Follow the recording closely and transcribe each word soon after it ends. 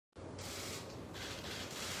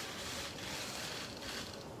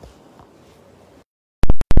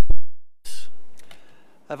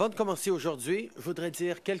Avant de commencer aujourd'hui, je voudrais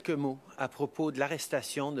dire quelques mots à propos de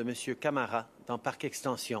l'arrestation de M. Camara dans Parc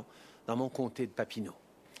Extension, dans mon comté de Papineau.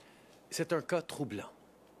 C'est un cas troublant.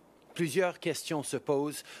 Plusieurs questions se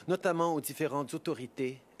posent, notamment aux différentes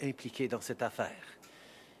autorités impliquées dans cette affaire.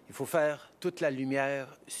 Il faut faire toute la lumière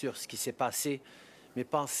sur ce qui s'est passé. Mes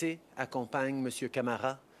pensées accompagnent M.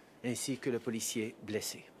 Camara ainsi que le policier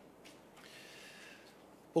blessé.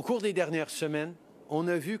 Au cours des dernières semaines, on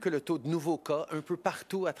a vu que le taux de nouveaux cas un peu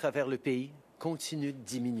partout à travers le pays continue de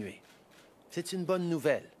diminuer. C'est une bonne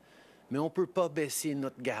nouvelle, mais on ne peut pas baisser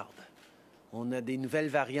notre garde. On a des nouvelles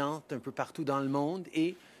variantes un peu partout dans le monde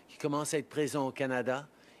et qui commencent à être présentes au Canada.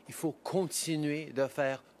 Il faut continuer de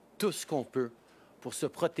faire tout ce qu'on peut pour se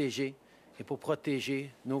protéger et pour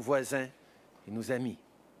protéger nos voisins et nos amis.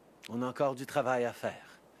 On a encore du travail à faire.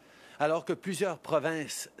 Alors que plusieurs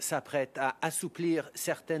provinces s'apprêtent à assouplir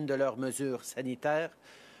certaines de leurs mesures sanitaires,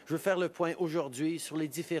 je veux faire le point aujourd'hui sur les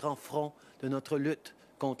différents fronts de notre lutte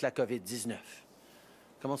contre la COVID-19.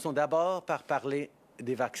 Commençons d'abord par parler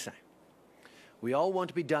des vaccins. We all want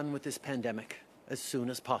to be done with this pandemic as soon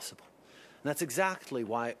as possible. And that's exactly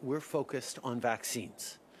why we're focused on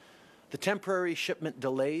vaccines. The temporary shipment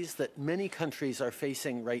delays that many countries are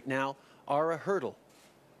facing right now are a hurdle,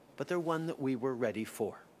 but they're one that we were ready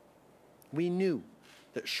for. We knew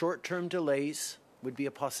that short-term delays would be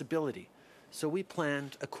a possibility, so we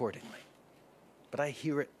planned accordingly. But I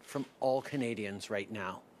hear it from all Canadians right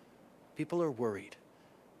now. People are worried.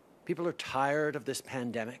 People are tired of this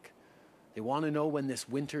pandemic. They want to know when this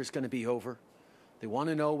winter is going to be over. They want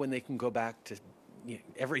to know when they can go back to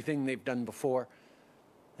everything they've done before.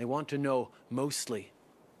 They want to know mostly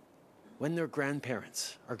when their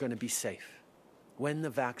grandparents are going to be safe, when the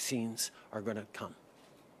vaccines are going to come.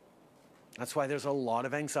 That's why there's a lot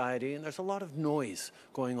of anxiety and there's a lot of noise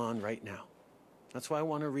going on right now. That's why I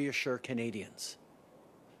want to reassure Canadians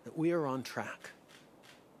that we are on track.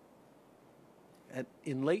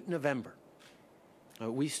 In late November,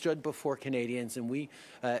 we stood before Canadians and we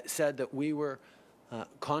said that we were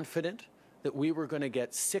confident that we were going to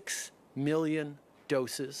get 6 million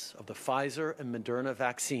doses of the Pfizer and Moderna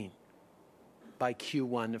vaccine by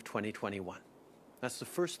Q1 of 2021. That's the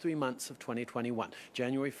first 3 months of 2021,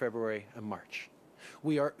 January, February, and March.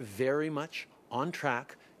 We are very much on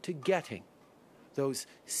track to getting those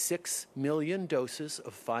 6 million doses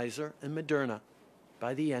of Pfizer and Moderna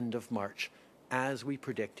by the end of March, as we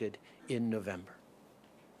predicted in November.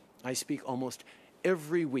 I speak almost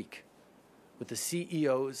every week with the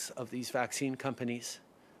CEOs of these vaccine companies,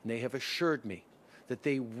 and they have assured me that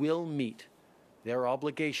they will meet their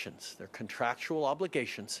obligations, their contractual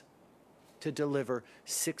obligations, to deliver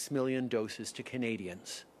 6 million doses to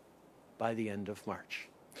Canadians by the end of March,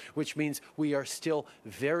 which means we are still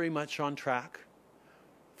very much on track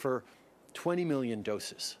for 20 million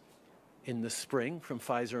doses in the spring from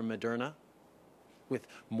Pfizer and Moderna, with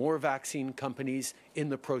more vaccine companies in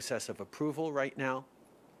the process of approval right now,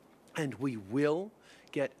 and we will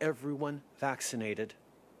get everyone vaccinated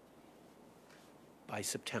by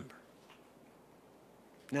September.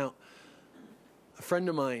 Now, a friend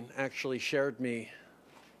of mine actually shared me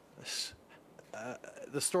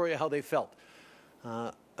the story of how they felt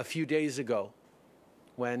a few days ago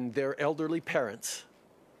when their elderly parents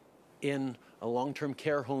in a long-term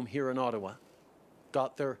care home here in Ottawa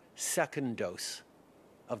got their second dose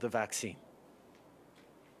of the vaccine.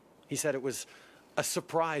 He said it was a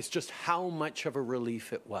surprise just how much of a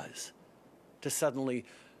relief it was to suddenly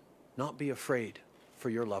not be afraid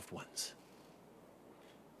for your loved ones.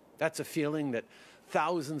 That's a feeling that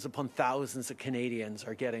thousands upon thousands of Canadians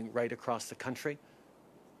are getting right across the country,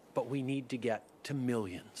 but we need to get to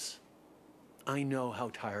millions. I know how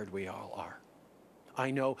tired we all are.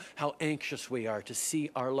 I know how anxious we are to see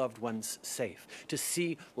our loved ones safe, to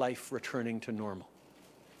see life returning to normal.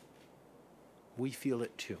 We feel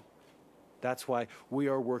it too. That's why we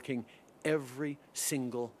are working every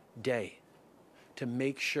single day to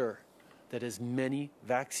make sure that as many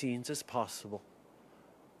vaccines as possible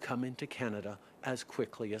come into Canada as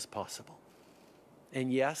quickly as possible.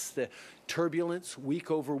 And yes, the turbulence week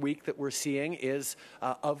over week that we're seeing is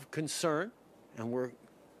of concern, and we're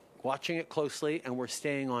watching it closely and we're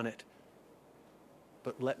staying on it.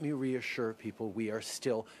 But let me reassure people, we are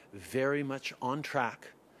still very much on track,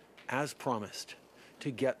 as promised, to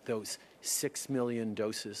get those 6 million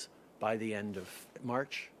doses by the end of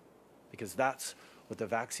March, because that's what the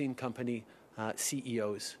vaccine company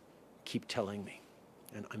CEOs keep telling me.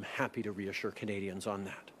 And I'm happy to reassure Canadians on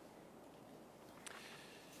that.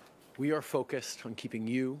 We are focused on keeping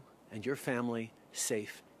you and your family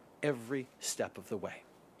safe every step of the way.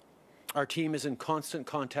 Our team is in constant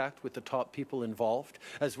contact with the top people involved,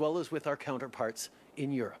 as well as with our counterparts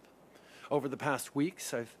in Europe. Over the past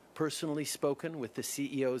weeks, I've personally spoken with the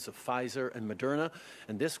CEOs of Pfizer and Moderna,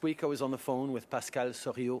 and this week I was on the phone with Pascal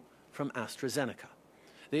Soriot from AstraZeneca.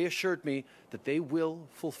 They assured me that they will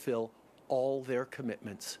fulfill all their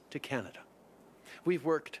commitments to Canada. We've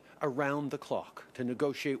worked around the clock to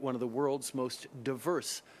negotiate one of the world's most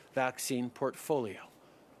diverse vaccine portfolio.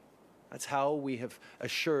 That's how we have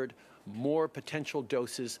assured more potential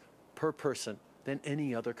doses per person than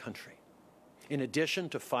any other country. In addition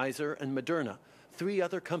to Pfizer and Moderna, 3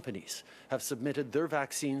 other companies have submitted their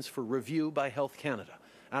vaccines for review by Health Canada: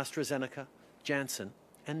 AstraZeneca, Janssen,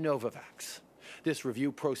 and Novavax. This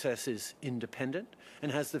review process is independent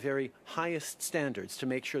and has the very highest standards to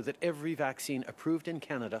make sure that every vaccine approved in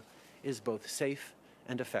Canada is both safe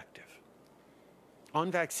and effective. On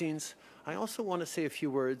vaccines, I also want to say a few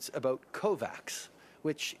words about COVAX,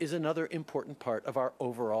 which is another important part of our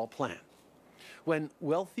overall plan. When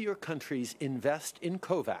wealthier countries invest in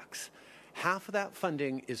COVAX, half of that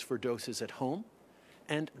funding is for doses at home,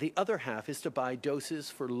 and the other half is to buy doses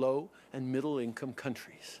for low and middle-income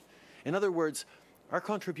countries. In other words, our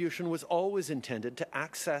contribution was always intended to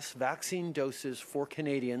access vaccine doses for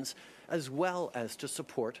Canadians as well as to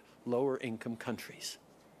support lower-income countries.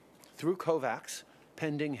 Through COVAX,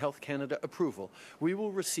 pending Health Canada approval, we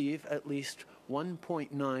will receive at least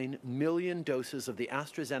 1.9 million doses of the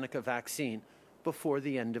AstraZeneca vaccine before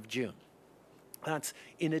the end of June. That's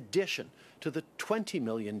in addition to the 20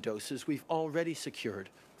 million doses we've already secured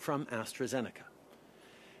from AstraZeneca.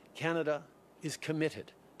 Canada is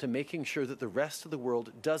committed to making sure that the rest of the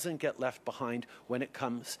world doesn't get left behind when it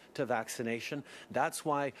comes to vaccination. That's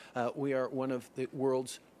why we are one of the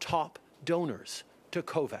world's top donors to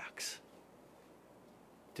COVAX.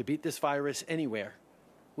 To beat this virus anywhere,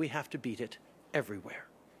 we have to beat it everywhere.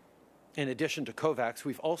 In addition to COVAX,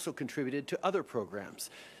 we've also contributed to other programs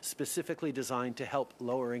specifically designed to help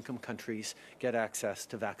lower-income countries get access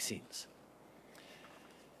to vaccines.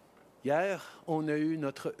 Hier, on a eu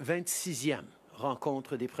notre 26e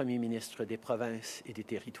rencontre des premiers ministres des provinces et des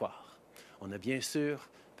territoires. On a bien sûr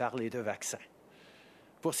parlé de vaccins.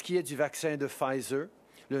 Pour ce qui est du vaccin de Pfizer,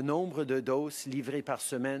 le nombre de doses livrées par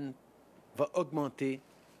semaine va augmenter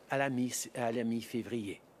à la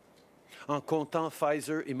mi-février. En comptant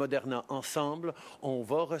Pfizer et Moderna ensemble, on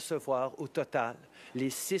va recevoir au total les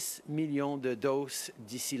 6 millions de doses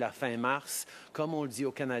d'ici la fin mars, comme on le dit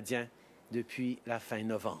aux Canadiens depuis la fin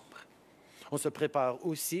novembre. On se prépare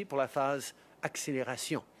aussi pour la phase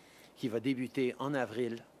accélération qui va débuter en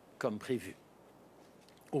avril comme prévu.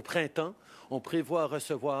 Au printemps, on prévoit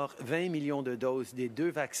recevoir 20 millions de doses des 2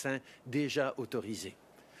 vaccins déjà autorisés.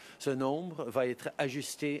 Ce nombre va être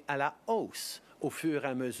ajusté à la hausse au fur et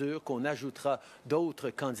à mesure qu'on ajoutera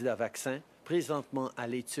d'autres candidats vaccins présentement à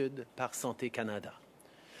l'étude par Santé Canada.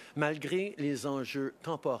 Malgré les enjeux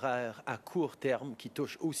temporaires à court terme qui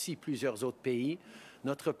touchent aussi plusieurs autres pays,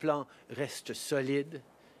 notre plan reste solide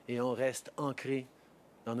et on reste ancré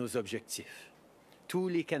dans nos objectifs. Tous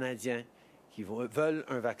les Canadiens qui veulent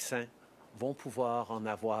un vaccin vont pouvoir en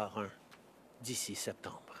avoir un d'ici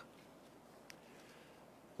septembre.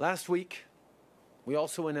 Last week, we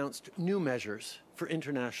also announced new measures for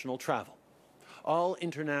international travel. All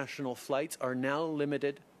international flights are now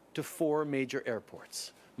limited to 4 major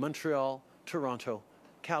airports: Montreal, Toronto,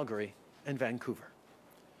 Calgary, and Vancouver.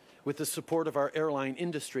 With the support of our airline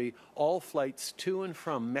industry, all flights to and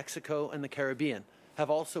from Mexico and the Caribbean have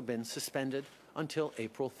also been suspended until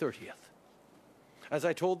April 30th. As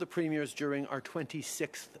I told the premiers during our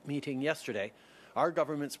 26th meeting yesterday, our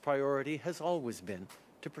government's priority has always been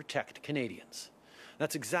to protect Canadians.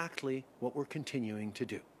 That's exactly what we're continuing to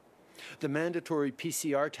do. The mandatory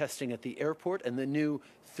PCR testing at the airport and the new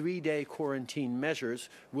 3-day quarantine measures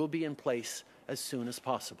will be in place as soon as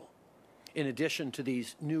possible. In addition to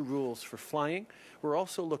these new rules for flying, we're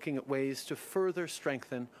also looking at ways to further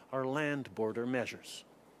strengthen our land border measures.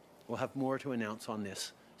 We'll have more to announce on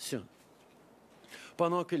this soon.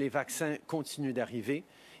 Pendant que les vaccins continuent d'arriver,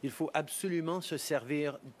 il faut absolument se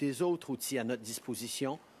servir des autres outils à notre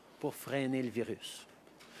disposition pour freiner le virus.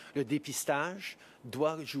 Le dépistage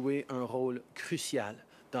doit jouer un rôle crucial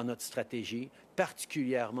dans notre stratégie,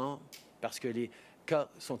 particulièrement parce que les cas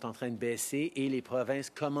sont en train de baisser et les provinces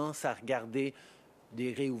commencent à regarder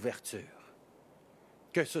des réouvertures.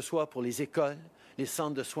 Que ce soit pour les écoles, les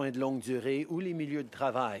centres de soins de longue durée ou les milieux de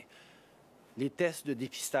travail, les tests de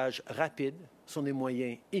dépistage rapides sont des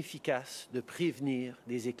moyens efficaces de prévenir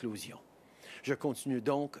des éclosions. Je continue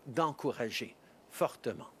donc d'encourager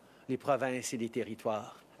fortement les provinces et les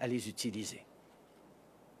territoires à les utiliser.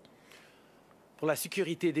 Pour la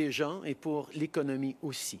sécurité des gens et pour l'économie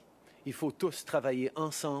aussi. Il faut tous travailler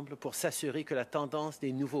ensemble pour s'assurer que la tendance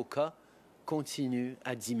des nouveaux cas continue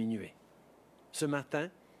à diminuer. Ce matin,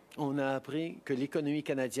 on a appris que l'économie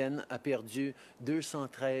canadienne a perdu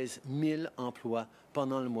 213 000 emplois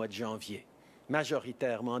pendant le mois de janvier,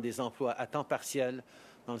 majoritairement des emplois à temps partiel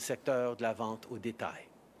dans le secteur de la vente au détail.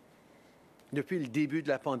 Depuis le début de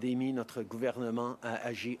la pandémie, notre gouvernement a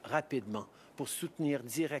agi rapidement pour soutenir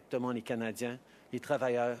directement les Canadiens, les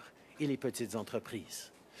travailleurs et les petites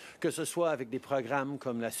entreprises. Que ce soit avec des programmes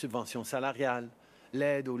comme la subvention salariale,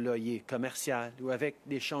 l'aide au loyer commercial ou avec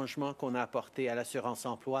des changements qu'on a apportés à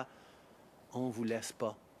l'assurance-emploi, on ne vous laisse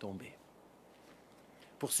pas tomber.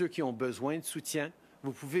 Pour ceux qui ont besoin de soutien,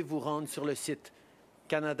 vous pouvez vous rendre sur le site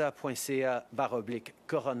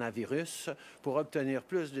canada.ca/coronavirus pour obtenir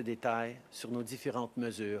plus de détails sur nos différentes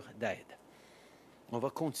mesures d'aide. On va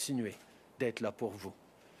continuer d'être là pour vous.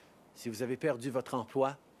 Si vous avez perdu votre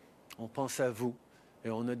emploi, on pense à vous et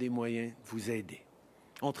on a des moyens de vous aider.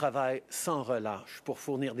 On travaille sans relâche pour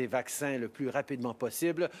fournir des vaccins le plus rapidement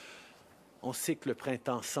possible. On sait que le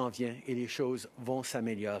printemps s'en vient et les choses vont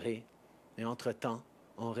s'améliorer. Et entre-temps,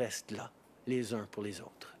 on reste là, les uns pour les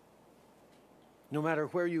autres. No matter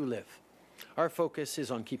where you live, our focus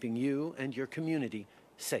is on keeping you and your community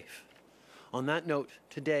safe. On that note,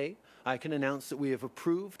 today, I can announce that we have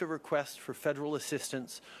approved a request for federal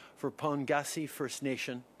assistance for Pongassi First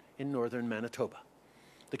Nation in northern Manitoba.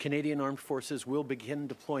 The Canadian Armed Forces will begin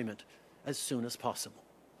deployment as soon as possible.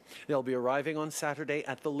 They'll be arriving on Saturday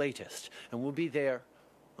at the latest and will be there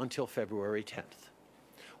until February 10th.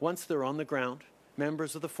 Once they're on the ground,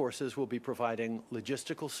 members of the forces will be providing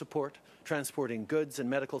logistical support, transporting goods and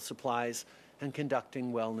medical supplies, and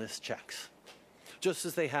conducting wellness checks. Just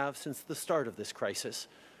as they have since the start of this crisis,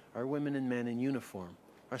 our women and men in uniform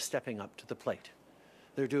are stepping up to the plate.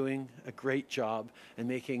 They're doing a great job and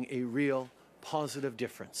making a real positive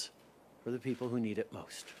difference for the people who need it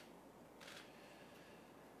most.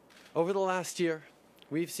 Over the last year,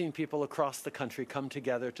 we've seen people across the country come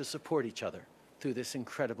together to support each other through this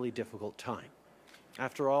incredibly difficult time.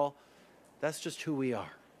 After all, that's just who we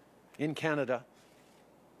are. In Canada,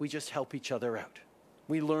 we just help each other out.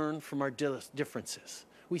 We learn from our differences.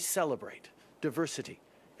 We celebrate diversity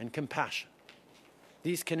and compassion.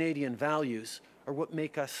 These Canadian values are what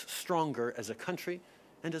make us stronger as a country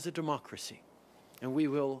and as a democracy, and we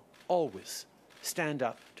will always stand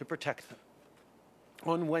up to protect them.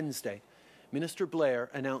 On Wednesday, Minister Blair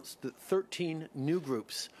announced that 13 new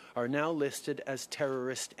groups are now listed as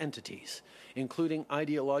terrorist entities, including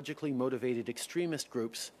ideologically motivated extremist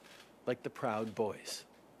groups like the Proud Boys.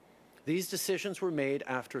 These decisions were made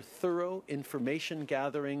after thorough information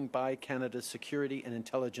gathering by Canada's security and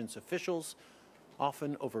intelligence officials,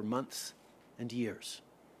 often over months and years.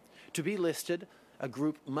 To be listed, a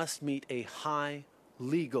group must meet a high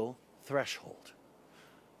legal threshold.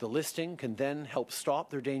 The listing can then help stop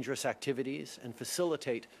their dangerous activities and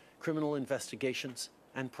facilitate criminal investigations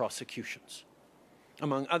and prosecutions.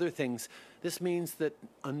 Among other things, this means that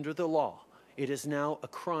under the law, it is now a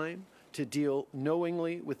crime to deal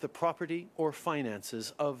knowingly with the property or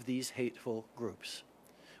finances of these hateful groups.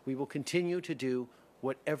 We will continue to do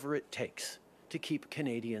whatever it takes to keep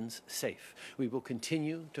Canadians safe. We will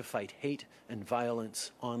continue to fight hate and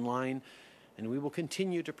violence online, and we will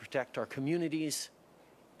continue to protect our communities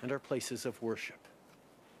and our places of worship.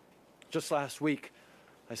 Just last week,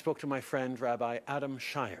 I spoke to my friend Rabbi Adam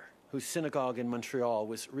Shire, whose synagogue in Montreal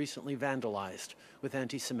was recently vandalized with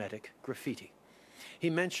anti-Semitic graffiti.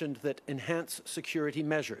 He mentioned that enhanced security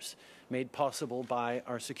measures made possible by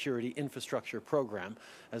our security infrastructure program,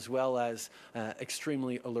 as well as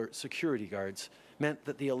extremely alert security guards, meant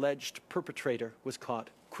that the alleged perpetrator was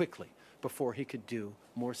caught quickly before he could do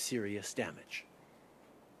more serious damage.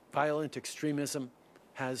 Violent extremism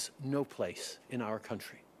has no place in our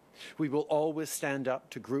country. We will always stand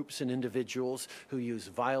up to groups and individuals who use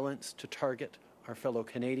violence to target our fellow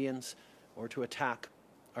Canadians or to attack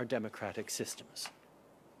our democratic systems.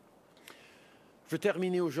 Je veux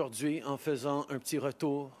terminer aujourd'hui en faisant un petit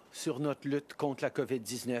retour sur notre lutte contre la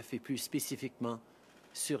COVID-19 et plus spécifiquement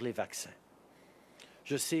sur les vaccins.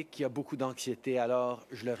 Je sais qu'il y a beaucoup d'anxiété, alors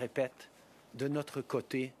je le répète, de notre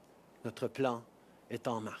côté, notre plan est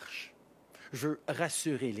en marche. Je veux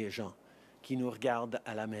rassurer les gens qui nous regardent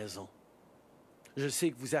à la maison. Je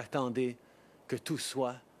sais que vous attendez que tout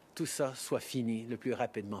ça soit fini le plus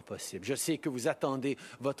rapidement possible. Je sais que vous attendez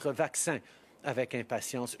votre vaccin avec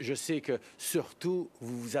impatience. Je sais que surtout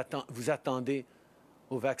vous attendez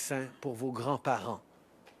au vaccin pour vos grands-parents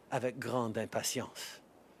avec grande impatience.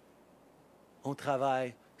 On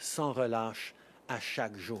travaille sans relâche à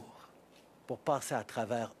chaque jour pour passer à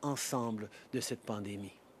travers ensemble de cette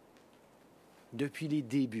pandémie. Depuis les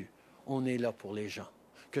débuts, on est là pour les gens,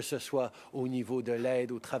 que ce soit au niveau de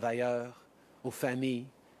l'aide aux travailleurs, aux familles,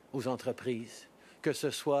 aux entreprises, que ce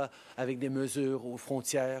soit avec des mesures aux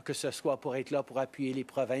frontières, que ce soit pour être là pour appuyer les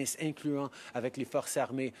provinces, incluant avec les forces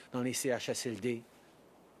armées dans les CHSLD.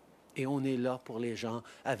 Et on est là pour les gens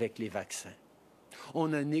avec les vaccins.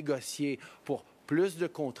 On a négocié pour plus de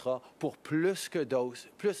contrats, pour plus de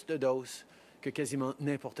doses que quasiment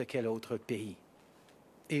n'importe quel autre pays.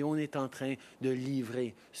 Et on est en train de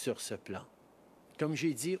livrer sur ce plan. Comme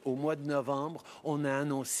j'ai dit, au mois de novembre, on a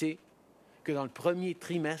annoncé que dans le premier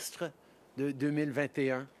trimestre de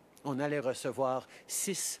 2021, on allait recevoir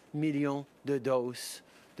 6 millions de doses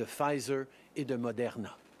de Pfizer et de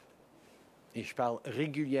Moderna. Et je parle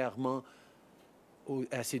régulièrement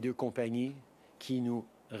à ces deux compagnies qui nous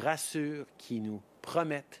rassurent, qui nous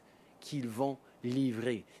promettent qu'ils vont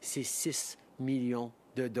livrer ces 6 millions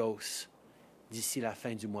de doses d'ici la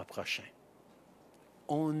fin du mois prochain.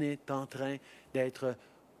 On est en train d'être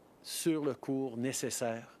sur le cours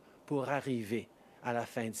nécessaire pour arriver à la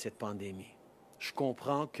fin de cette pandémie. Je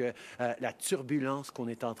comprends que la turbulence qu'on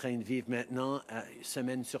est en train de vivre maintenant,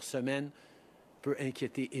 semaine sur semaine, peut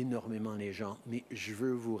inquiéter énormément les gens, mais je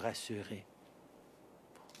veux vous rassurer.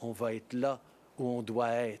 On va être là où on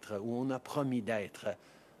doit être, où on a promis d'être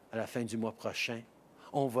à la fin du mois prochain.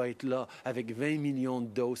 On va être là avec 20 millions de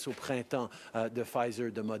doses au printemps de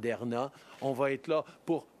Pfizer, de Moderna. On va être là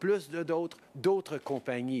pour plus de d'autres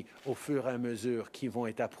compagnies au fur et à mesure qui vont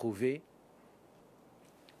être approuvées.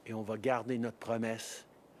 Et on va garder notre promesse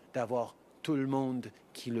d'avoir tout le monde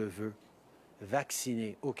qui le veut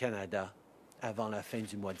vacciné au Canada avant la fin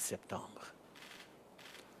du mois de septembre.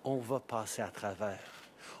 On va passer à travers.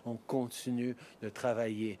 On continue de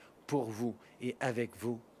travailler pour vous et avec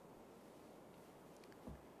vous.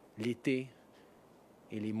 L'été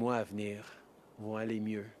et les mois à venir vont aller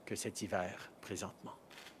mieux que cet hiver présentement.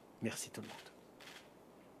 Merci tout le monde.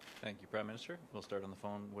 Thank you, Prime Minister. We'll start on the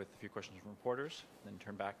phone with a few questions from reporters, then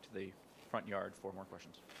turn back to the front yard for more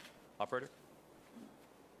questions. Operator?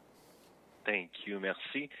 Thank you,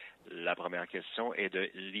 merci. La première question est de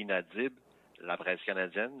l'inaudible, la presse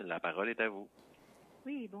canadienne. La parole est à vous.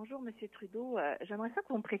 Oui, bonjour, Monsieur Trudeau. J'aimerais ça que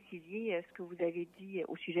vous me précisiez ce que vous avez dit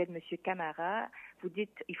au sujet de Monsieur Camara. Vous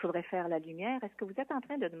dites qu'il faudrait faire la lumière. Est-ce que vous êtes en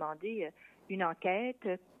train de demander une enquête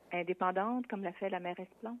indépendante, comme l'a fait la mairesse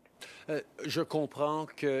Plante? Je comprends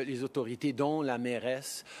que les autorités, dont la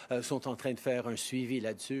mairesse, sont en train de faire un suivi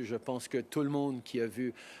là-dessus. Je pense que tout le monde qui a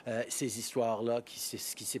vu ces histoires-là,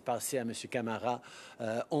 ce qui s'est passé à M. Camara,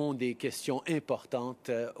 ont des questions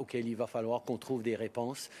importantes auxquelles il va falloir qu'on trouve des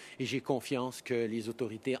réponses. Et j'ai confiance que les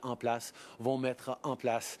autorités en place vont mettre en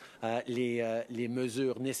place les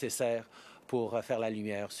mesures nécessaires pour faire la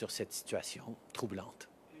lumière sur cette situation troublante.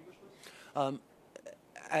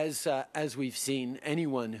 As we've seen,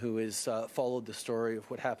 anyone who has followed the story of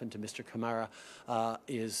what happened to Mr. Camara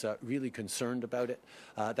is really concerned about it.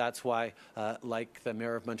 That's why, like the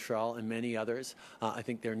Mayor of Montreal and many others, I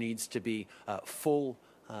think there needs to be full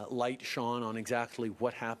light shone on exactly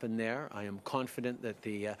what happened there. I am confident that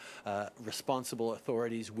the responsible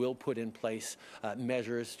authorities will put in place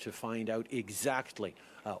measures to find out exactly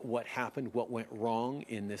what happened, what went wrong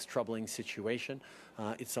in this troubling situation.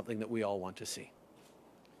 It's something that we all want to see.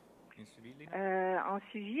 En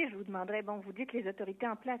suivi, je vous demanderais, vous dites les autorités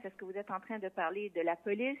en place, est-ce que vous êtes en train de parler de la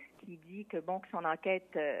police qui dit que son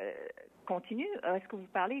enquête continue? Est-ce que vous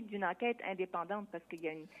parlez d'une enquête indépendante? Parce qu'il y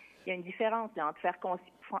a une différence là, entre faire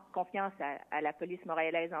confiance à la police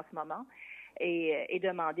montréalaise en ce moment et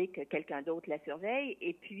demander que quelqu'un d'autre la surveille.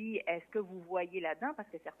 Et puis, est-ce que vous voyez là-dedans, parce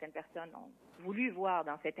que certaines personnes ont voulu voir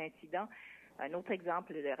dans cet incident un autre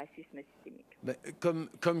exemple de racisme systémique?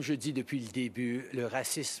 Comme je dis depuis le début, le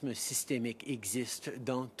racisme systémique existe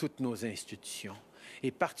dans toutes nos institutions.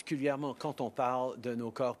 Et particulièrement quand on parle de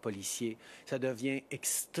nos corps policiers, ça devient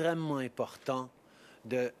extrêmement important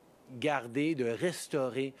de garder, de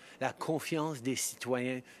restaurer la confiance des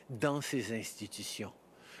citoyens dans ces institutions.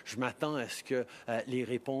 Je m'attends à ce que les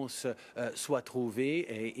réponses soient trouvées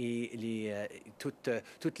et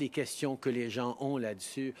toutes les questions que les gens ont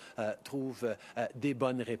là-dessus trouvent des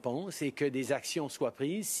bonnes réponses et que des actions soient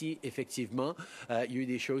prises si, effectivement, il y a eu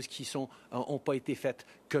des choses qui n'ont pas été faites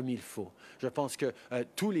comme il faut. Je pense que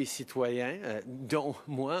tous les citoyens, dont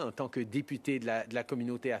moi en tant que député de la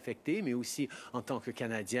communauté affectée, mais aussi en tant que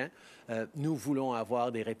Canadien, nous voulons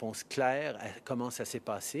avoir des réponses claires à comment ça s'est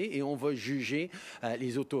passé et on va juger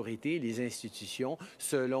les autorités, les institutions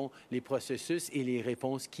selon les processus et les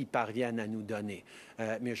réponses qu'ils parviennent à nous donner.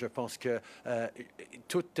 Mais je pense que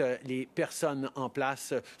toutes les personnes en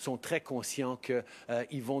place sont très conscients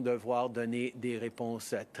qu'ils vont devoir donner des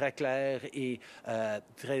réponses très claires et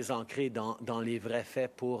très ancrées dans les vrais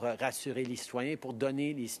faits pour rassurer les citoyens, pour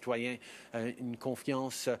donner les citoyens une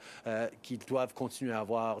confiance qu'ils doivent continuer à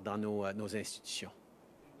avoir dans nos institutions.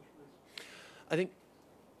 I think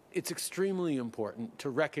it's extremely important to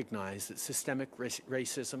recognize that systemic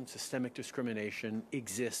racism, systemic discrimination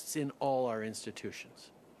exists in all our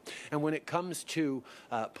institutions. And when it comes to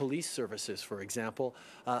police services, for example,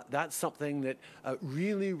 that's something that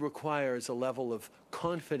really requires a level of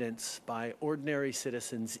confidence by ordinary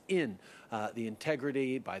citizens in the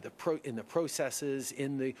integrity, in the processes,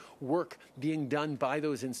 in the work being done by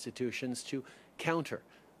those institutions to counter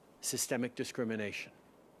systemic discrimination.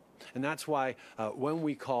 And that's why when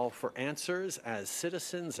we call for answers as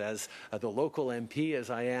citizens, as the local MP,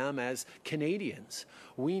 as I am, as Canadians,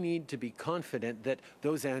 we need to be confident that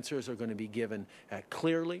those answers are going to be given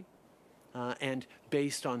clearly and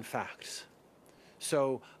based on facts.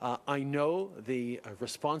 So I know the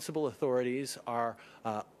responsible authorities are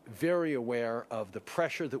very aware of the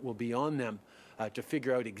pressure that will be on them to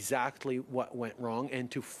figure out exactly what went wrong and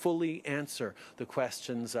to fully answer the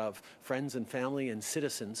questions of friends and family and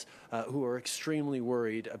citizens who are extremely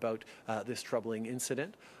worried about this troubling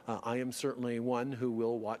incident. I am certainly one who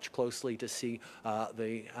will watch closely to see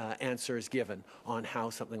the answers given on how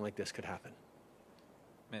something like this could happen.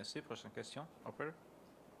 Merci. Prochaine question. Operator.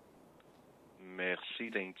 Merci,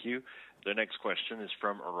 thank you. The next question is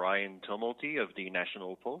from Ryan Tumulty of the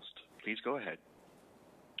National Post. Please go ahead.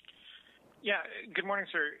 Yeah, good morning,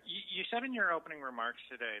 sir. You said in your opening remarks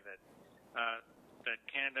today that that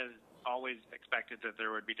Canada always expected that there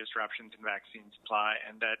would be disruptions in vaccine supply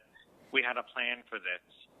and that we had a plan for this.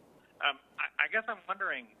 I guess I'm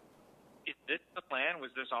wondering, is this the plan? Was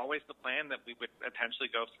this always the plan that we would potentially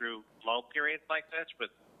go through lull periods like this with,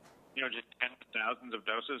 just tens of thousands of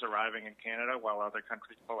doses arriving in Canada while other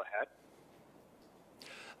countries pull ahead?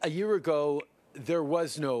 A year ago, there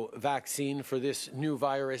was no vaccine for this new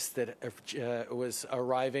virus that was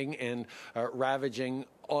arriving and ravaging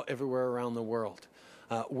everywhere around the world.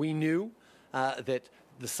 We knew that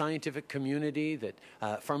the scientific community, that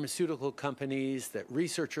pharmaceutical companies, that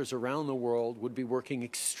researchers around the world would be working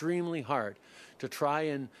extremely hard to try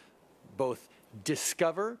and both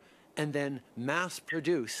discover and then mass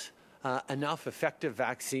produce enough effective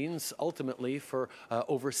vaccines ultimately for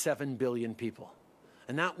over 7 billion people.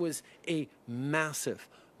 And that was a massive,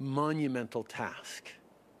 monumental task.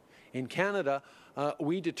 In Canada,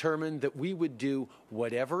 we determined that we would do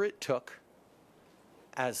whatever it took,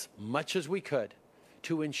 as much as we could,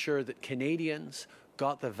 to ensure that Canadians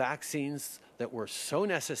got the vaccines that were so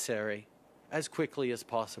necessary as quickly as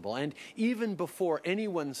possible. And even before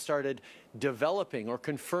anyone started developing or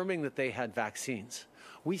confirming that they had vaccines,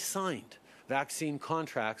 we signed vaccine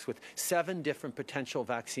contracts with 7 different potential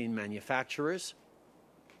vaccine manufacturers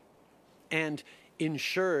and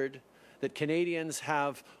ensured that Canadians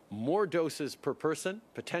have more doses per person,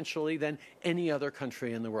 potentially, than any other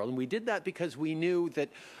country in the world. And we did that because we knew that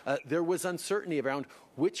there was uncertainty around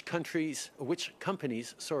which companies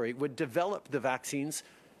would develop the vaccines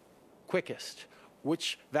quickest,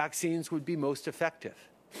 which vaccines would be most effective.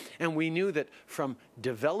 And we knew that from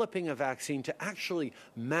developing a vaccine to actually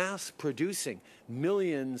mass producing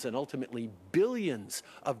millions and ultimately billions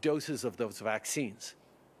of doses of those vaccines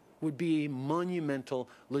would be a monumental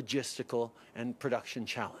logistical and production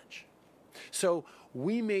challenge. So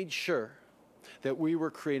we made sure that we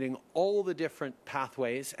were creating all the different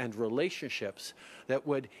pathways and relationships that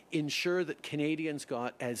would ensure that Canadians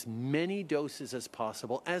got as many doses as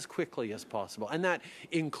possible, as quickly as possible. And that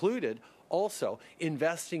included also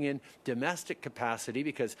investing in domestic capacity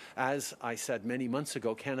because, as I said many months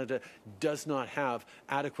ago, Canada does not have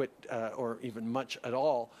adequate or even much at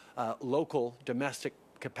all local domestic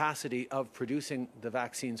capacity of producing the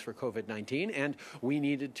vaccines for COVID-19, and we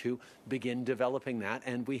needed to begin developing that,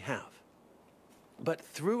 and we have. But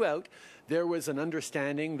throughout, there was an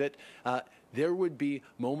understanding that there would be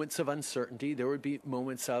moments of uncertainty, there would be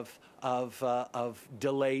moments of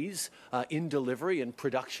delays in delivery and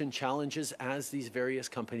production challenges as these various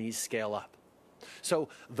companies scale up. So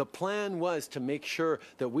the plan was to make sure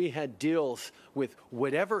that we had deals with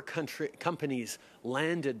whatever companies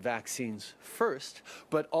landed vaccines first,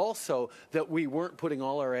 but also that we weren't putting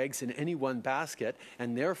all our eggs in any one basket,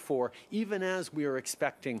 and therefore, even as we are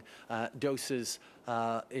expecting doses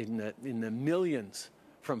in the millions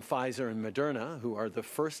from Pfizer and Moderna, who are the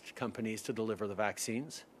first companies to deliver the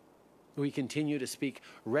vaccines, we continue to speak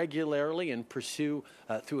regularly and pursue,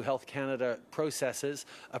 through Health Canada processes,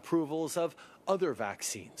 approvals of other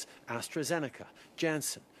vaccines, AstraZeneca,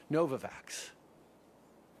 Janssen, Novavax.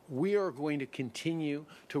 We are going to continue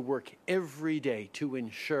to work every day to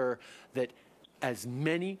ensure that as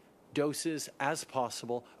many doses as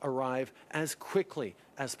possible arrive as quickly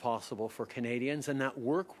as possible for Canadians. And that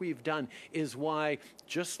work we've done is why,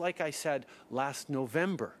 just like I said last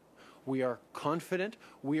November, we are confident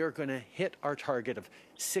we are going to hit our target of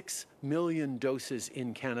 6 million doses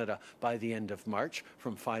in Canada by the end of March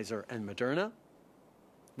from Pfizer and Moderna.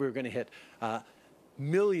 We're going to hit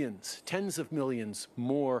millions, tens of millions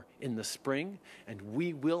more in the spring, and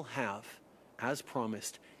we will have, as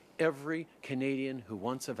promised, every Canadian who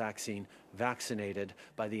wants a vaccine vaccinated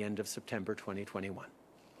by the end of September 2021.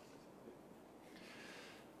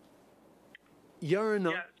 Il y a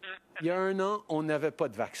un an, on n'avait pas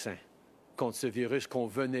de vaccin contre ce virus qu'on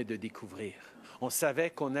venait de découvrir. On savait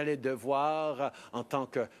qu'on allait devoir, en tant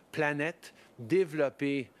que planète,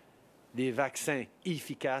 développer des vaccins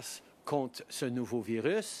efficaces contre ce nouveau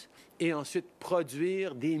virus et ensuite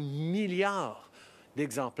produire des milliards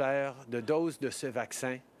d'exemplaires de doses de ce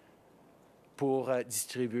vaccin pour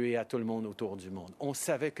distribuer à tout le monde autour du monde. On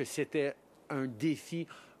savait que c'était un défi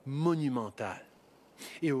monumental.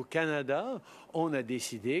 Et au Canada, on a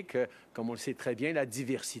décidé que, comme on le sait très bien, la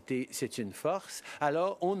diversité, c'est une force.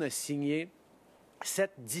 Alors, on a signé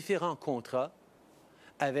 7 différents contrats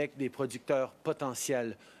avec des producteurs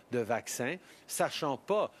potentiels de vaccins, sachant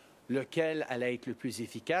pas lequel allait être le plus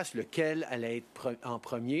efficace, lequel allait être en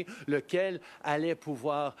premier, lequel allait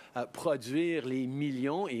pouvoir produire les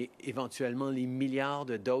millions et éventuellement les milliards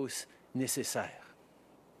de doses nécessaires.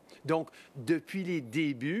 Donc, depuis les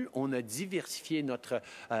débuts, on a diversifié notre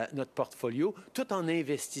portfolio tout en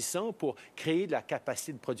investissant pour créer de la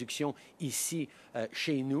capacité de production ici,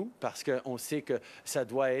 chez nous, parce qu'on sait que ça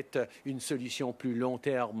doit être une solution plus long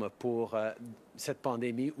terme pour cette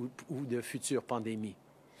pandémie ou de futures pandémies.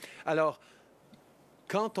 Alors,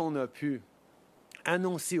 quand on a pu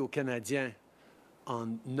annoncer aux Canadiens en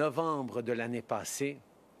novembre de l'année passée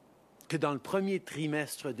que dans le premier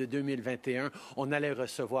trimestre de 2021, on allait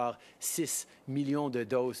recevoir 6 millions de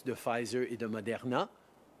doses de Pfizer et de Moderna,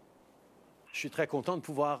 je suis très content de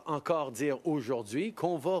pouvoir encore dire aujourd'hui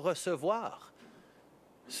qu'on va recevoir,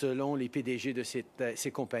 selon les PDG de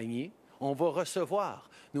ces compagnies, on va recevoir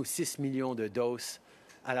nos 6 millions de doses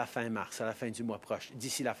à la fin mars, à la fin du mois prochain,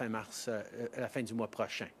 d'ici la fin mars, à la fin du mois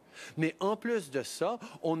prochain. Mais en plus de ça,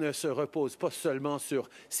 on ne se repose pas seulement sur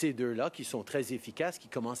ces deux-là qui sont très efficaces, qui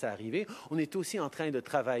commencent à arriver. On est aussi en train de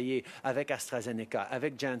travailler avec AstraZeneca,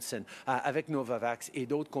 avec Janssen, avec Novavax et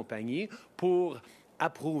d'autres compagnies pour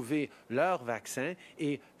approuver leurs vaccins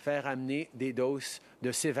et faire amener des doses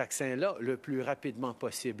de ces vaccins-là le plus rapidement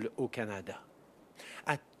possible au Canada.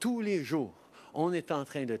 À tous les jours, on est en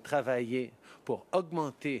train de travailler pour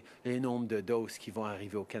augmenter les nombres de doses qui vont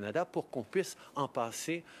arriver au Canada pour qu'on puisse en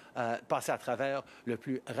passer à travers le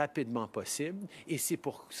plus rapidement possible. Et c'est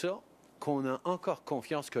pour ça qu'on a encore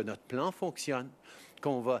confiance que notre plan fonctionne,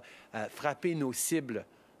 qu'on va frapper nos cibles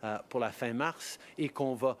pour la fin mars et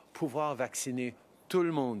qu'on va pouvoir vacciner tout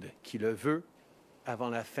le monde qui le veut avant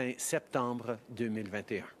la fin septembre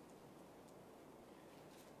 2021.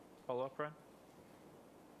 Follow-up, Brian?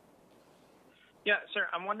 Yeah, sir,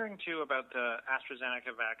 I'm wondering too about the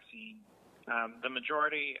AstraZeneca vaccine. The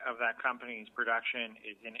majority of that company's production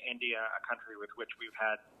is in India, a country with which we've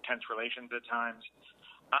had tense relations at times.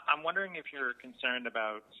 I'm wondering if you're concerned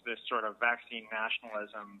about this sort of vaccine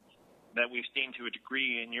nationalism that we've seen to a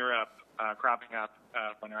degree in Europe cropping up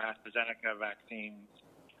when our AstraZeneca vaccines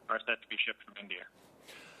are set to be shipped from India.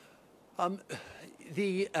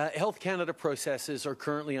 The Health Canada processes are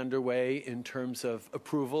currently underway in terms of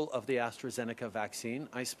approval of the AstraZeneca vaccine.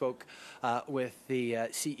 I spoke with the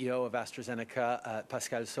CEO of AstraZeneca,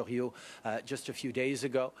 Pascal Soriot, just a few days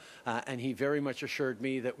ago, and he very much assured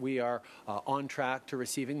me that we are on track to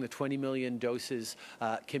receiving the 20 million doses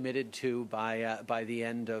committed to by the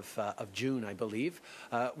end of June, I believe.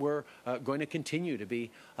 We're going to continue to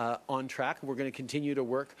be on track. We're going to continue to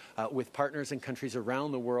work with partners and countries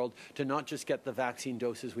around the world to not just get the vaccine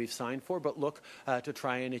doses we've signed for, but look to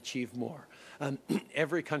try and achieve more.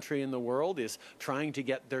 Every country in the world is trying to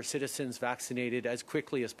get their citizens vaccinated as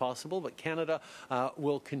quickly as possible, but Canada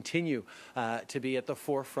will continue to be at the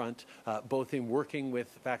forefront, both in working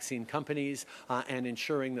with vaccine companies and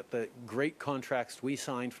ensuring that the great contracts we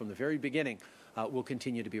signed from the very beginning will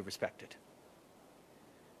continue to be respected.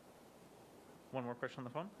 One more question on the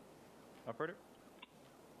phone. Operator?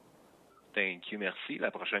 Thank you, merci. La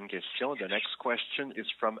prochaine question, the next question is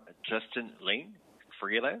from Justin Lane,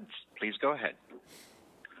 freelance. Please go ahead.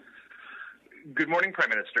 Good morning, Prime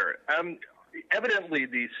Minister. Evidently,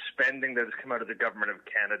 the spending that has come out of the Government of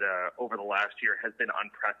Canada over the last year has been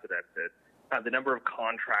unprecedented. The number of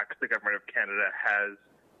contracts the Government of Canada has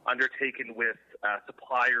undertaken with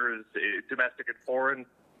suppliers, domestic and foreign,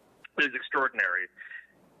 is extraordinary.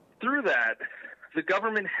 Through that, the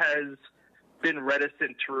government has been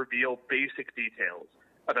reticent to reveal basic details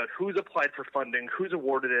about who's applied for funding, who's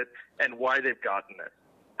awarded it, and why they've gotten it.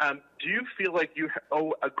 Do you feel like you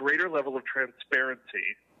owe a greater level of transparency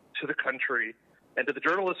to the country and to the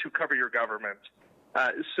journalists who cover your government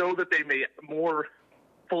so that they may more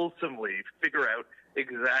fulsomely figure out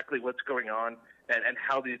exactly what's going on and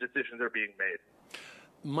how these decisions are being made?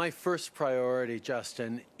 My first priority,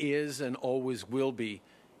 Justin, is and always will be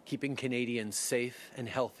keeping Canadians safe and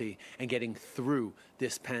healthy and getting through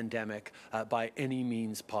this pandemic by any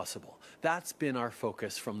means possible. That's been our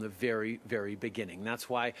focus from the very, very beginning. That's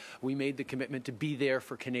why we made the commitment to be there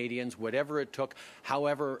for Canadians, whatever it took,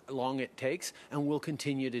 however long it takes, and we'll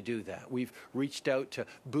continue to do that. We've reached out to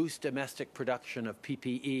boost domestic production of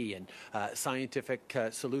PPE and scientific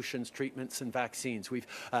solutions, treatments, and vaccines. We've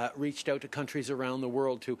reached out to countries around the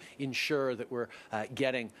world to ensure that we're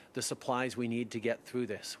getting the supplies we need to get through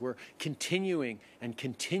this. We're continuing and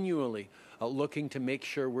continually looking to make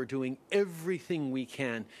sure we're doing everything we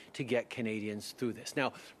can to get Canadians through this.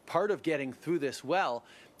 Now, part of getting through this well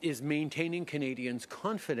is maintaining Canadians'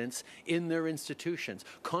 confidence in their institutions,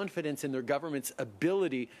 confidence in their government's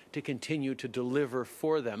ability to continue to deliver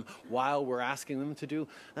for them while we're asking them to do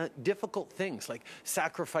difficult things like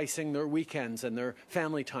sacrificing their weekends and their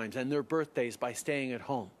family times and their birthdays by staying at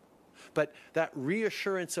home. But that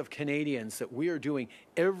reassurance of Canadians that we are doing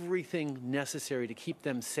everything necessary to keep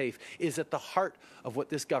them safe is at the heart of what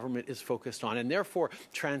this government is focused on. And therefore,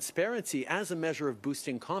 transparency as a measure of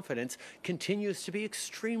boosting confidence continues to be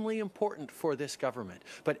extremely important for this government.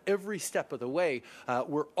 But every step of the way,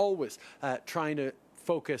 we're always trying to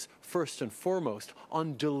focus first and foremost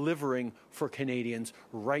on delivering for Canadians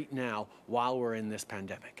right now while we're in this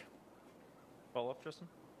pandemic. Follow-up, Justin?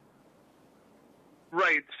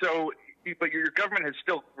 Right. So, but your government has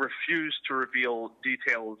still refused to reveal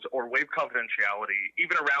details or waive confidentiality,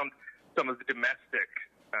 even around some of the domestic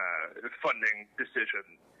funding decisions.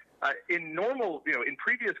 In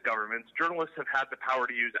previous governments, journalists have had the power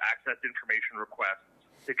to use access information requests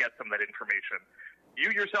to get some of that information.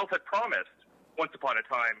 You yourself had promised, once upon a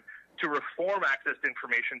time, to reform access to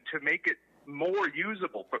information to make it more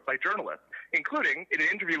usable by journalists, including in an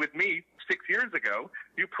interview with me 6 years ago,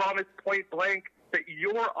 you promised point blank that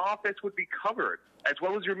your office would be covered, as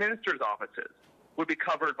well as your minister's offices, would be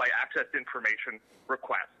covered by access information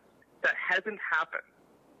requests. That hasn't happened.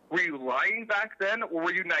 Were you lying back then, or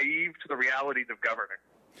were you naive to the realities of governing?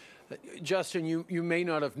 Justin, you may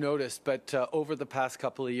not have noticed, but over the past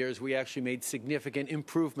couple of years, we actually made significant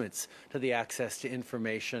improvements to the access to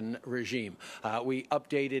information regime. We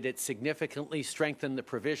updated it significantly, strengthened the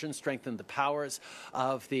provisions, strengthened the powers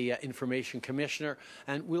of the Information Commissioner,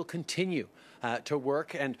 and we'll continue to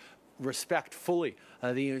work and respect fully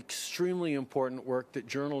the extremely important work that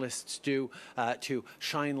journalists do to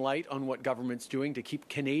shine light on what government's doing, to keep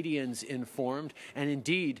Canadians informed, and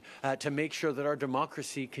indeed to make sure that our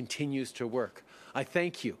democracy continues to work. I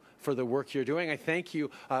thank you for the work you're doing. I thank you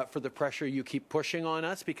for the pressure you keep pushing on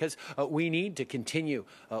us, because we need to continue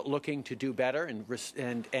looking to do better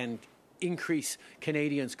and increase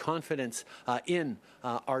Canadians' confidence in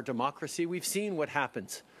our democracy. We've seen what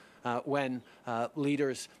happens when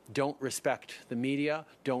leaders don't respect the media,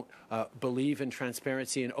 don't believe in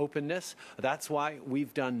transparency and openness. That's why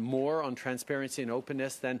we've done more on transparency and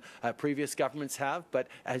openness than previous governments have. But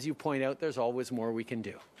as you point out, there's always more we can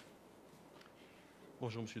do.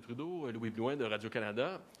 Bonjour, M. Trudeau. Louis Blouin de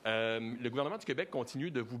Radio-Canada. Le gouvernement du Québec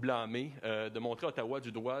continue de vous blâmer, de montrer Ottawa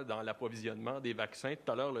du doigt dans l'approvisionnement des vaccins.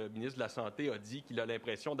 Tout à l'heure, le ministre de la Santé a dit qu'il a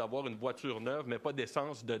l'impression d'avoir une voiture neuve, mais pas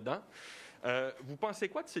d'essence dedans. Vous pensez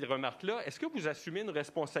quoi de ces remarques-là? Est-ce que vous assumez une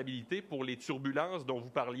responsabilité pour les turbulences dont vous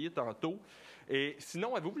parliez tantôt? Et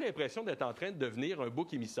sinon, avez-vous l'impression d'être en train de devenir un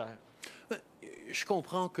bouc émissaire? Je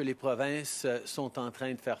comprends que les provinces sont en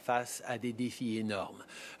train de faire face à des défis énormes,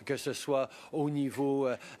 que ce soit au niveau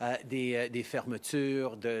des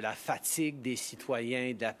fermetures, de la fatigue des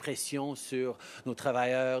citoyens, de la pression sur nos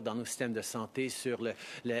travailleurs dans nos systèmes de santé, sur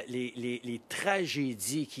les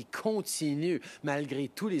tragédies qui continuent malgré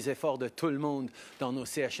tous les efforts de tout le monde dans nos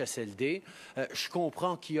CHSLD. Je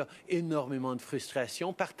comprends qu'il y a énormément de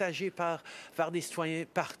frustration partagée par des citoyens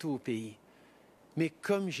partout au pays. Mais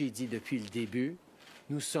comme j'ai dit depuis le début,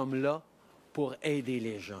 nous sommes là pour aider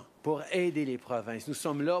les gens, pour aider les provinces. Nous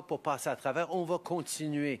sommes là pour passer à travers. On va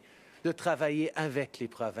continuer de travailler avec les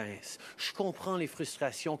provinces. Je comprends les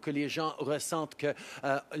frustrations que les gens ressentent que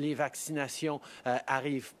les vaccinations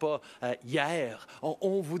n'arrivent pas hier.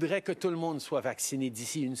 On voudrait que tout le monde soit vacciné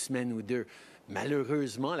d'ici une semaine ou deux.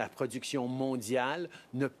 Malheureusement, la production mondiale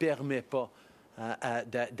ne permet pas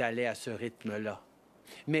d'aller à ce rythme-là.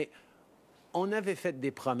 Mais on avait fait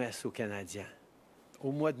des promesses aux Canadiens.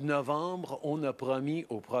 Au mois de novembre, on a promis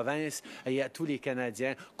aux provinces et à tous les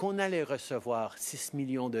Canadiens qu'on allait recevoir 6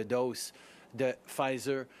 millions de doses de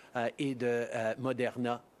Pfizer et de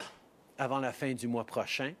Moderna avant la fin du mois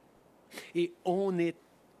prochain. Et on est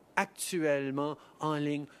actuellement en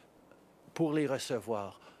ligne pour les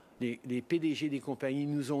recevoir. Les PDG des compagnies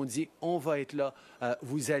nous ont dit « on va être là,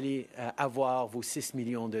 vous allez avoir vos 6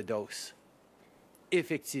 millions de doses ».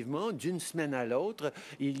 Effectivement, d'une semaine à l'autre,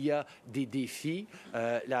 il y a des défis.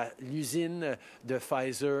 L'usine de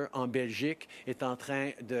Pfizer en Belgique est en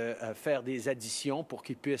train de faire des additions pour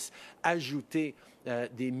qu'ils puissent ajouter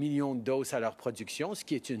des millions de doses à leur production, ce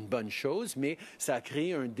qui est une bonne chose, mais ça a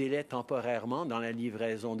créé un délai temporairement dans la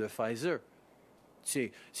livraison de Pfizer.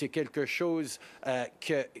 C'est quelque chose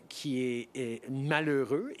qui est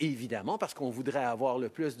malheureux, évidemment, parce qu'on voudrait avoir le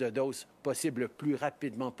plus de doses possible, le plus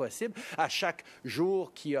rapidement possible. À chaque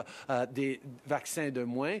jour qu'il y a des vaccins de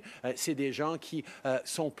moins, c'est des gens qui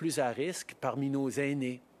sont plus à risque parmi nos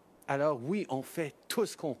aînés. Alors oui, on fait tout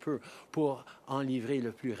ce qu'on peut pour en livrer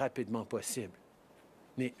le plus rapidement possible.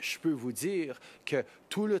 Mais je peux vous dire que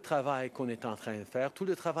tout le travail qu'on est en train de faire, tout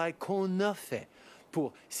le travail qu'on a fait,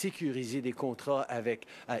 pour sécuriser des contrats avec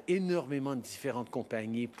énormément de différentes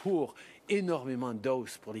compagnies pour énormément de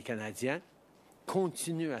doses pour les Canadiens,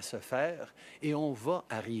 continue à se faire et on va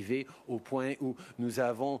arriver au point où nous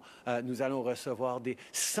allons recevoir des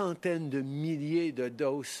centaines de milliers de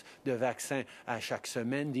doses de vaccins à chaque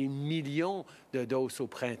semaine, des millions de doses au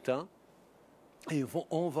printemps et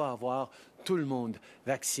on va avoir tout le monde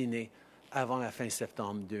vacciné avant la fin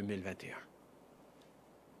septembre 2021.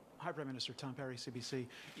 Hi, Prime Minister. Tom Perry, CBC.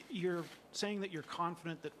 You're saying that you're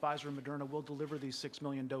confident that Pfizer and Moderna will deliver these 6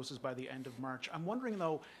 million doses by the end of March. I'm wondering,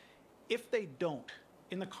 though, if they don't,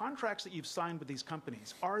 in the contracts that you've signed with these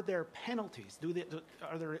companies, are there penalties?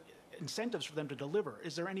 Are there incentives for them to deliver?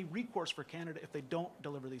 Is there any recourse for Canada if they don't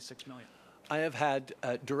deliver these 6 million? I have had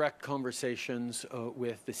direct conversations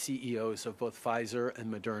with the CEOs of both Pfizer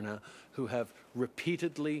and Moderna who have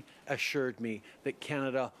repeatedly assured me that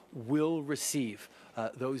Canada will receive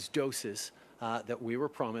those doses that we were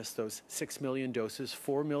promised, those 6 million doses,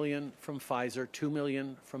 4 million from Pfizer, 2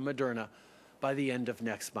 million from Moderna, by the end of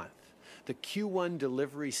next month. The Q1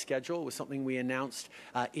 delivery schedule was something we announced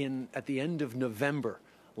at the end of November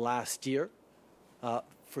last year.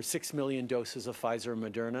 For 6 million doses of Pfizer and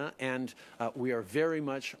Moderna, and we are very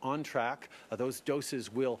much on track. Those doses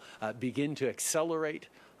will begin to accelerate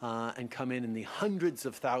and come in the hundreds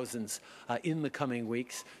of thousands in the coming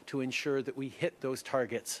weeks to ensure that we hit those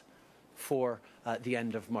targets for the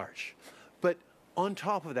end of March. But on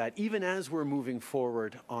top of that, even as we're moving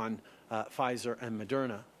forward on Pfizer and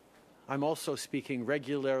Moderna, I'm also speaking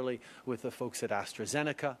regularly with the folks at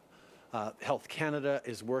AstraZeneca. Health Canada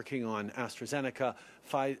is working on AstraZeneca,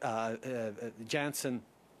 Janssen,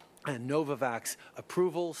 and Novavax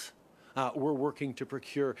approvals. We're working to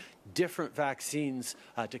procure different vaccines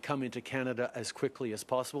to come into Canada as quickly as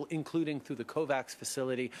possible, including through the COVAX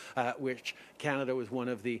facility, which Canada was one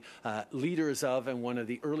of the leaders of and one of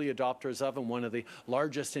the early adopters of and one of the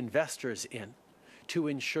largest investors in, to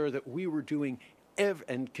ensure that we were doing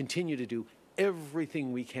and continue to do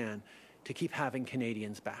everything we can to keep having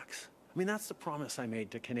Canadians' backs. I mean, that's the promise I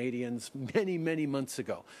made to Canadians many, many months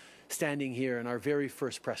ago, standing here in our very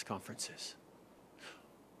first press conferences.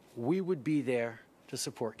 We would be there to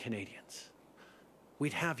support Canadians.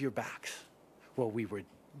 We'd have your backs. Well,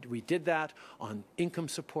 we did that on income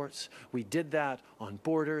supports. We did that on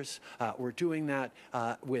borders. We're doing that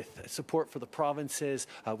with support for the provinces,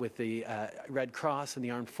 with the Red Cross and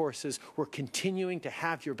the Armed Forces. We're continuing to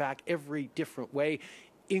have your back every different way,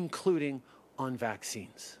 including on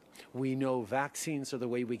vaccines. We know vaccines are the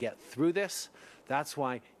way we get through this. That's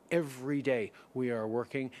why every day we are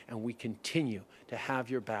working and we continue to have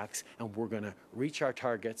your backs, and we're going to reach our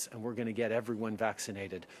targets and we're going to get everyone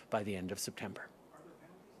vaccinated by the end of September.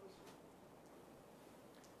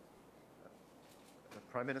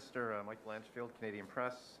 Prime Minister Mike Blanchfield, Canadian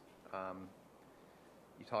Press.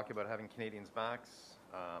 You talk about having Canadians' backs.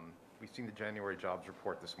 We've seen the January jobs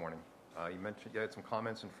report this morning. You had some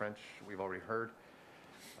comments in French we've already heard.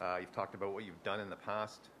 You've talked about what you've done in the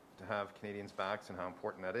past to have Canadians' backs and how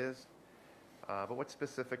important that is. But what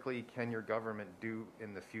specifically can your government do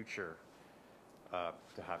in the future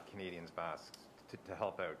to have Canadians' backs, to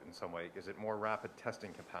help out in some way? Is it more rapid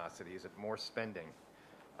testing capacity? Is it more spending?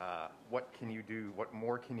 What can you do? What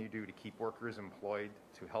more can you do to keep workers employed,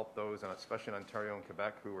 to help those, and especially in Ontario and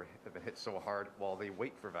Quebec, who have been hit so hard while they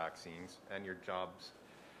wait for vaccines and your jobs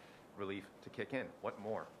relief to kick in? What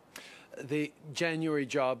more? The January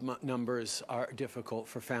job numbers are difficult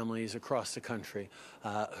for families across the country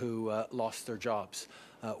who lost their jobs.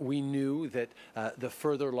 We knew that the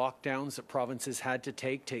further lockdowns that provinces had to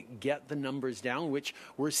take to get the numbers down, which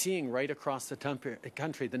we're seeing right across the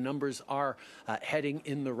country, the numbers are heading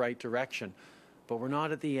in the right direction. But we're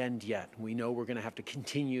not at the end yet. We know we're going to have to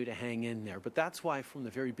continue to hang in there. But that's why from the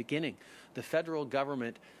very beginning, the federal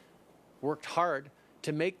government worked hard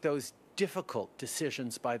to make those difficult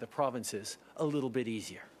decisions by the provinces a little bit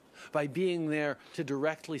easier, by being there to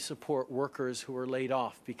directly support workers who were laid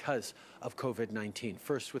off because of COVID-19,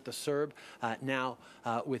 first with the CERB, now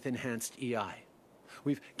with enhanced EI.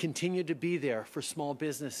 We've continued to be there for small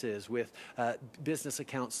businesses with business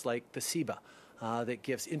accounts like the CIBA that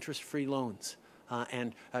gives interest-free loans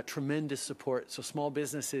and tremendous support so small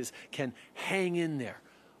businesses can hang in there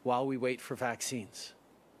while we wait for vaccines.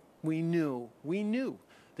 We knew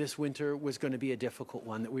this winter was going to be a difficult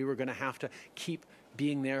one, that we were going to have to keep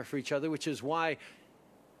being there for each other, which is why,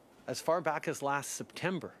 as far back as last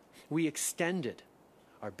September, we extended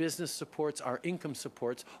our business supports, our income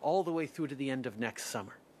supports, all the way through to the end of next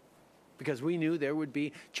summer, because we knew there would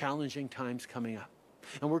be challenging times coming up.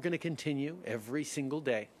 And we're going to continue every single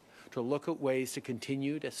day to look at ways to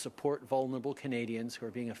continue to support vulnerable Canadians who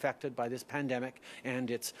are being affected by this pandemic and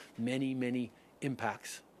its many, many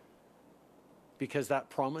impacts. Because that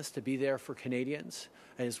promise to be there for Canadians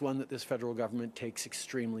is one that this federal government takes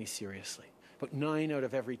extremely seriously. But 9 out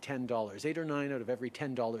of every $10, 8 or 9 out of every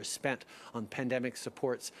 $10 spent on pandemic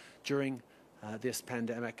supports during this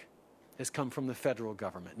pandemic has come from the federal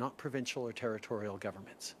government, not provincial or territorial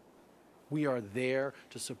governments. We are there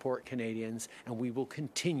to support Canadians, and we will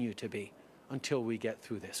continue to be until we get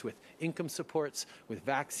through this, with income supports, with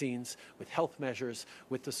vaccines, with health measures,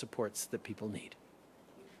 with the supports that people need.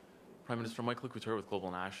 Prime Minister Michael Couture with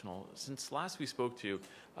Global National. Since last we spoke to you,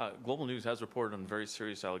 Global News has reported on very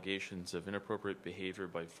serious allegations of inappropriate behavior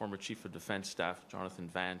by former Chief of Defence Staff Jonathan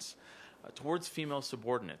Vance towards female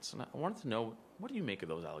subordinates. And I wanted to know, what do you make of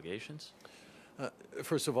those allegations?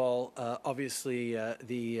 First of all, obviously,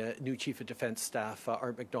 the new Chief of Defence Staff,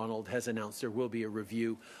 Art MacDonald, has announced there will be a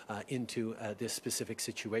review into this specific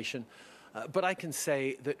situation. But I can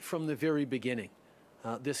say that from the very beginning,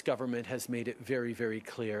 this government has made it very, very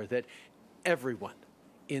clear that everyone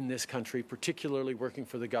in this country, particularly working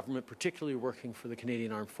for the government, particularly working for the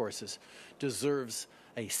Canadian Armed Forces, deserves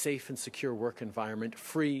a safe and secure work environment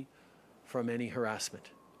free from any harassment.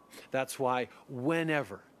 That's why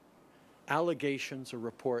whenever allegations or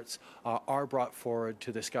reports are brought forward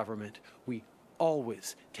to this government, we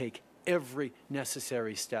always take every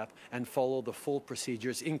necessary step and follow the full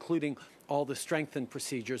procedures, including all the strengthened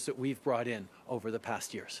procedures that we've brought in over the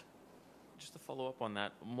past years. Just to follow up on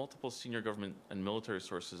that, multiple senior government and military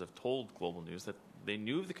sources have told Global News that they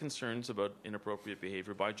knew of the concerns about inappropriate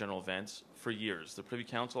behavior by General Vance for years. The Privy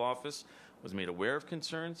Council office was made aware of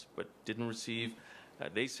concerns, but didn't receive,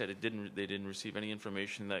 they said they didn't receive any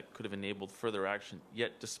information that could have enabled further action.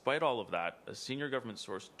 Yet, despite all of that, a senior government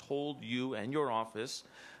source told you and your office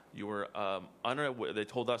you were unaware. They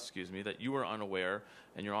told us, that you were unaware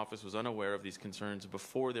and your office was unaware of these concerns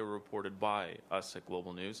before they were reported by us at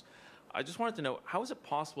Global News. I just wanted to know, how is it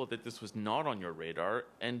possible that this was not on your radar,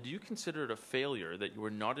 and do you consider it a failure that you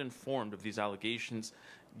were not informed of these allegations,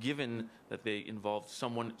 given that they involved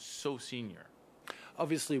someone so senior?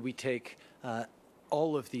 Obviously, we take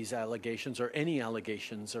all of these allegations, or any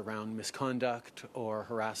allegations around misconduct or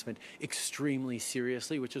harassment, extremely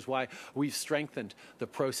seriously, which is why we've strengthened the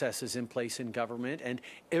processes in place in government, and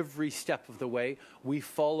every step of the way we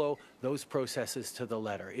follow those processes to the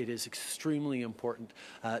letter. It is extremely important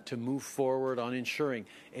to move forward on ensuring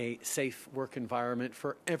a safe work environment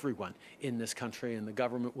for everyone in this country, and the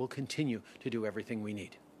government will continue to do everything we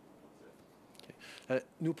need.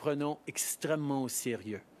 Nous prenons extrêmement au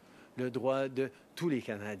sérieux le droit de tous les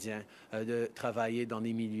Canadiens de travailler dans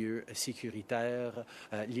des milieux sécuritaires,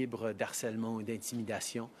 libres d'harcèlement et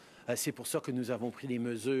d'intimidation. C'est pour ça que nous avons pris des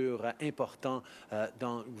mesures importantes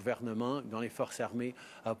dans le gouvernement, dans les forces armées,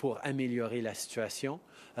 pour améliorer la situation.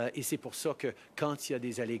 Et c'est pour ça que quand il y a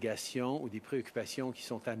des allégations ou des préoccupations qui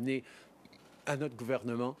sont amenées à notre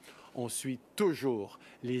gouvernement, on suit toujours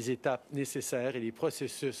les étapes nécessaires et les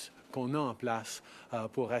processus qu'on a en place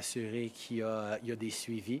pour assurer qu'il y a des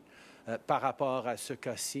suivis. Par rapport à ce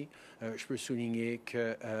cas-ci, je peux souligner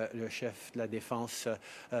que le chef de la Défense,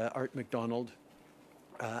 Art MacDonald,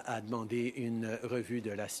 a demandé une revue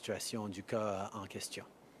de la situation du cas en question.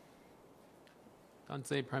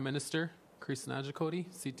 Danse Prime Minister, Chris Najikoti,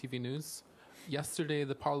 CTV News. Yesterday,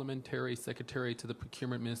 the parliamentary secretary to the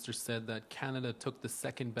procurement minister said that Canada took the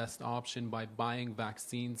second best option by buying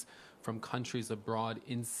vaccines from countries abroad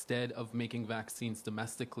instead of making vaccines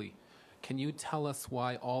domestically. Can you tell us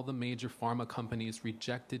why all the major pharma companies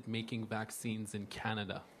rejected making vaccines in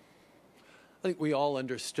Canada? I think we all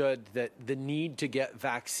understood that the need to get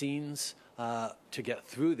vaccines to get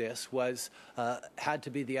through this had to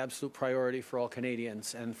be the absolute priority for all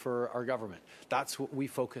Canadians and for our government. That's what we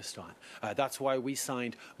focused on. That's why we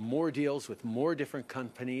signed more deals with more different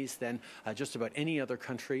companies than just about any other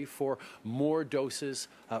country for more doses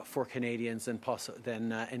for Canadians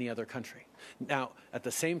than any other country. Now, at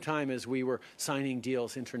the same time as we were signing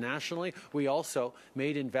deals internationally, we also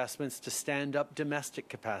made investments to stand up domestic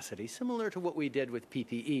capacity, similar to what we did with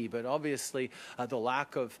PPE, but obviously the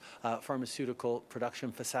lack of pharmaceutical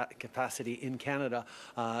production capacity in Canada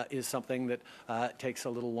is something that takes a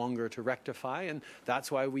little longer to rectify, and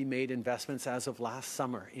that's why we made investments as of last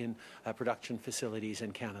summer in production facilities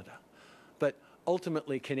in Canada. But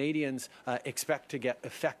ultimately, Canadians expect to get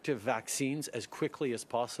effective vaccines as quickly as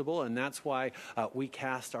possible, and that's why we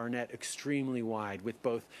cast our net extremely wide with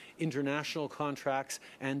both international contracts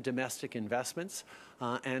and domestic investments.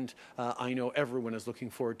 I know everyone is looking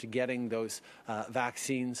forward to getting those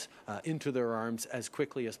vaccines into their arms as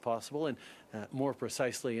quickly as possible, and more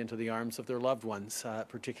precisely into the arms of their loved ones,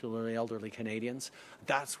 particularly elderly Canadians.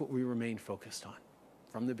 That's what we remain focused on.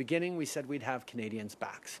 From the beginning, we said we'd have Canadians'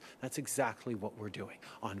 backs. That's exactly what we're doing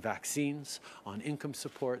on vaccines, on income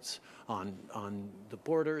supports, on the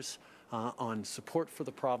borders, on support for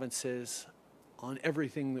the provinces, on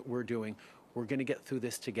everything that we're doing. We're going to get through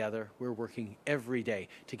this together. We're working every day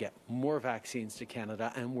to get more vaccines to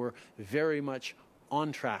Canada, and we're very much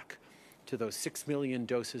on track to those 6 million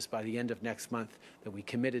doses by the end of next month that we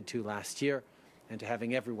committed to last year, and to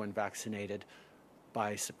having everyone vaccinated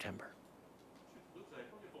by September.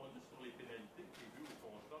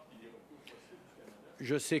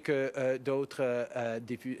 Je sais que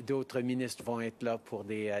d'autres ministres vont être là pour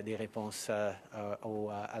des réponses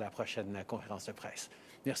à la prochaine conférence de presse.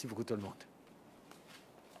 Merci beaucoup tout le monde.